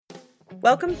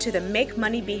Welcome to the Make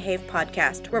Money Behave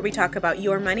podcast, where we talk about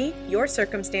your money, your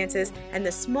circumstances, and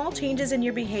the small changes in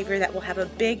your behavior that will have a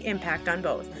big impact on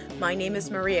both. My name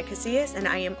is Maria Casillas, and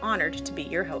I am honored to be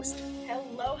your host.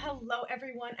 Hello,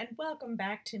 everyone, and welcome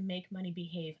back to Make Money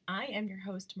Behave. I am your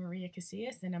host, Maria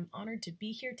Casillas, and I'm honored to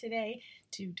be here today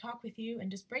to talk with you and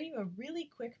just bring you a really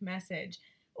quick message.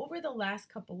 Over the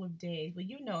last couple of days,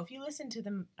 well, if you listened to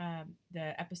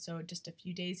the episode just a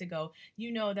few days ago,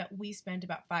 you know that we spent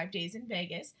about 5 days in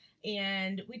Vegas,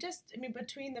 and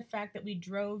between the fact that we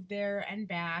drove there and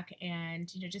back,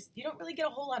 and you don't really get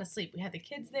a whole lot of sleep. We had the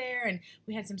kids there, and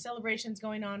we had some celebrations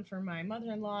going on for my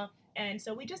mother-in-law, and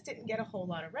so we just didn't get a whole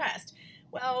lot of rest.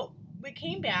 Well, we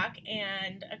came back,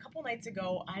 and a couple nights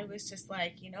ago, I was just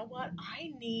like, you know what?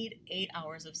 I need 8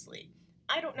 hours of sleep.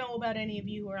 I don't know about any of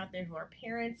you who are out there who are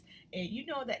parents. You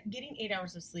know that getting 8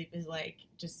 hours of sleep is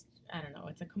it's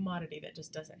a commodity that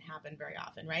just doesn't happen very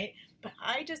often, right? But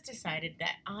I just decided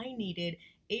that I needed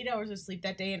 8 hours of sleep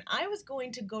that day, and I was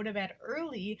going to go to bed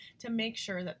early to make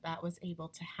sure that that was able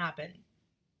to happen.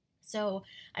 So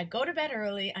I go to bed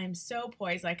early. I'm so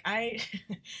poised. I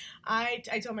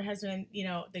told my husband,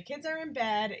 the kids are in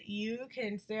bed. You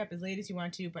can stay up as late as you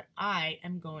want to, but I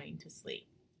am going to sleep.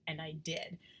 And I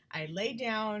did. I laid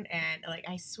down and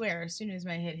I swear, as soon as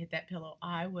my head hit that pillow,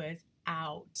 I was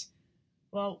out.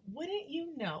 Well, wouldn't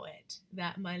you know it,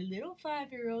 that my little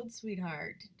 5-year-old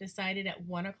sweetheart decided at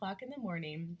 1 o'clock in the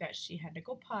morning that she had to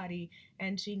go potty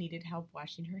and she needed help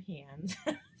washing her hands.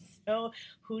 So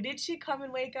who did she come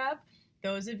and wake up?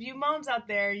 Those of you moms out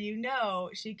there,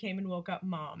 she came and woke up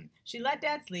Mom. She let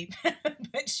Dad sleep,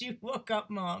 but she woke up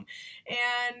Mom.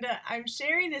 And I'm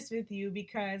sharing this with you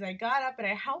because I got up and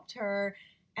I helped her,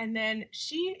 and then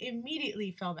she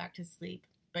immediately fell back to sleep.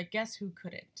 But guess who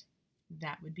couldn't?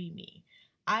 That would be me.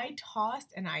 I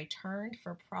tossed and I turned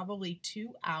for probably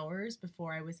 2 hours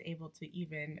before I was able to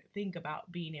even think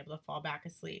about being able to fall back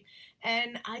asleep.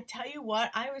 And I tell you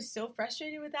what, I was so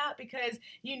frustrated with that because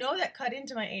that cut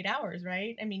into my 8 hours,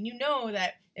 right?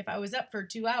 That if I was up for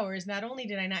 2 hours, not only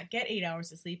did I not get 8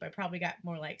 hours of sleep, I probably got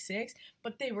more like 6,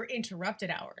 but they were interrupted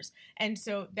hours. And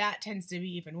so that tends to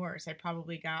be even worse. I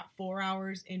probably got 4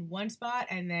 hours in one spot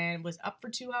and then was up for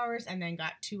 2 hours and then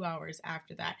got 2 hours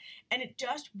after that. And it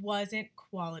just wasn't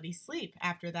quality sleep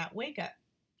after that wake up.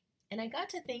 And I got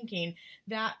to thinking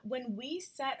that when we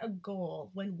set a goal,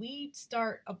 when we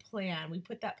start a plan, we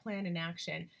put that plan in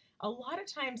action, a lot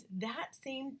of times that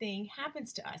same thing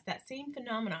happens to us, that same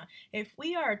phenomena. If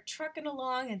we are trucking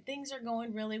along and things are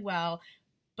going really well,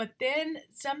 but then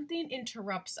something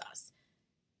interrupts us,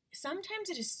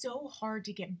 sometimes it is so hard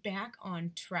to get back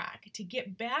on track, to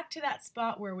get back to that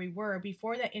spot where we were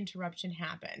before that interruption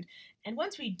happened. And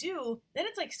once we do, then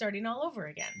it's like starting all over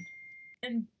again.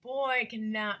 And boy,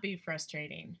 can that be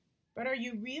frustrating. But are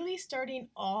you really starting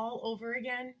all over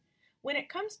again? When it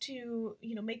comes to,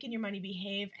 making your money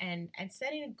behave and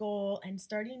setting a goal and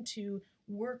starting to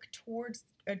work towards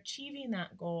achieving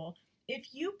that goal, if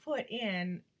you put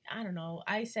in,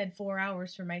 I said 4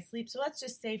 hours for my sleep, so let's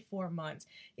just say 4 months.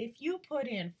 If you put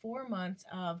in 4 months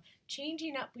of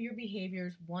changing up your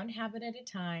behaviors one habit at a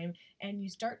time, and you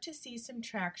start to see some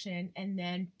traction, and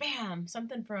then bam,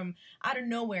 something from out of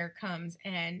nowhere comes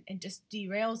and just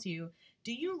derails you,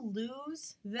 do you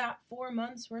lose that 4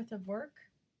 months worth of work?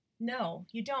 No,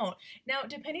 you don't. Now,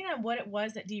 depending on what it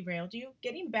was that derailed you,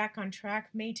 getting back on track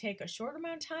may take a short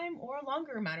amount of time or a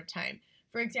longer amount of time.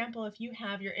 For example, if you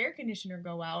have your air conditioner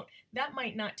go out, that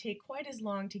might not take quite as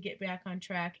long to get back on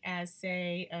track as,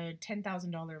 say, a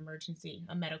 $10,000 emergency,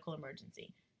 a medical emergency.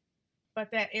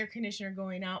 But that air conditioner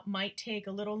going out might take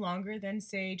a little longer than,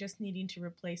 say, just needing to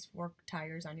replace 4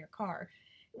 tires on your car.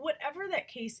 Whatever that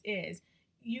case is,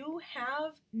 you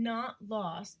have not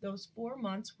lost those 4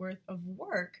 months worth of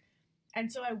work. And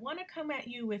so I want to come at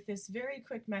you with this very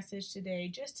quick message today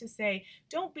just to say,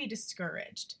 don't be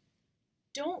discouraged.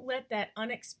 Don't let that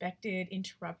unexpected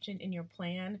interruption in your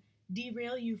plan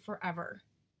derail you forever.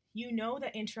 You know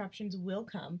that interruptions will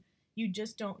come. You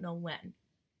just don't know when.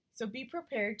 So be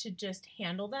prepared to just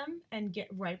handle them and get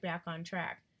right back on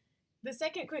track. The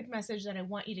second quick message that I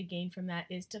want you to gain from that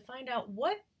is to find out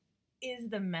what is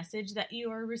the message that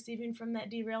you are receiving from that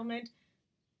derailment.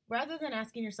 Rather than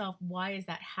asking yourself, why is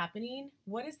that happening?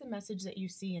 What is the message that you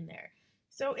see in there?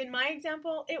 So in my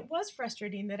example, it was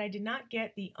frustrating that I did not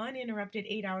get the uninterrupted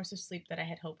 8 hours of sleep that I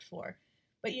had hoped for.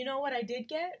 But you know what I did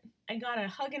get? I got a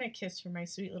hug and a kiss from my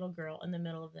sweet little girl in the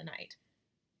middle of the night.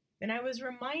 And I was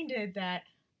reminded that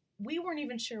we weren't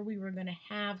even sure we were going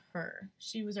to have her.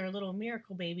 She was our little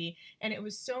miracle baby, and it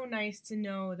was so nice to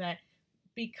know that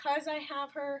because I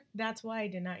have her, that's why I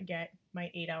did not get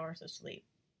my 8 hours of sleep.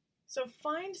 So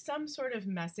find some sort of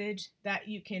message that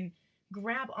you can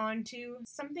grab onto,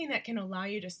 something that can allow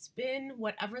you to spin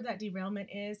whatever that derailment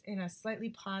is in a slightly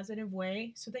positive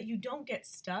way so that you don't get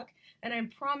stuck. And I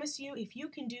promise you, if you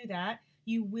can do that,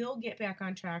 you will get back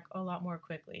on track a lot more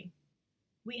quickly.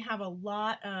 We have a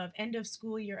lot of end of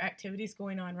school year activities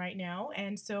going on right now,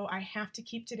 and so I have to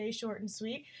keep today short and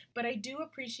sweet, but I do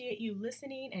appreciate you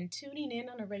listening and tuning in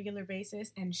on a regular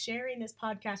basis and sharing this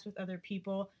podcast with other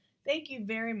people. Thank you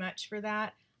very much for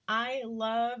that. I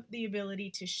love the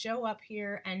ability to show up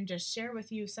here and just share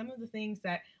with you some of the things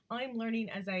that I'm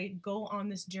learning as I go on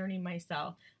this journey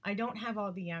myself. I don't have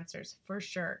all the answers, for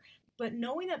sure, but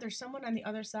knowing that there's someone on the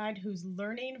other side who's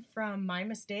learning from my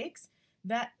mistakes,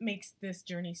 that makes this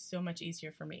journey so much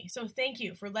easier for me. So thank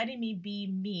you for letting me be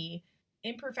me,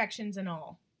 imperfections and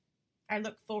all. I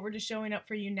look forward to showing up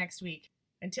for you next week.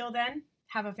 Until then,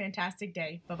 have a fantastic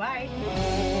day. Bye-bye.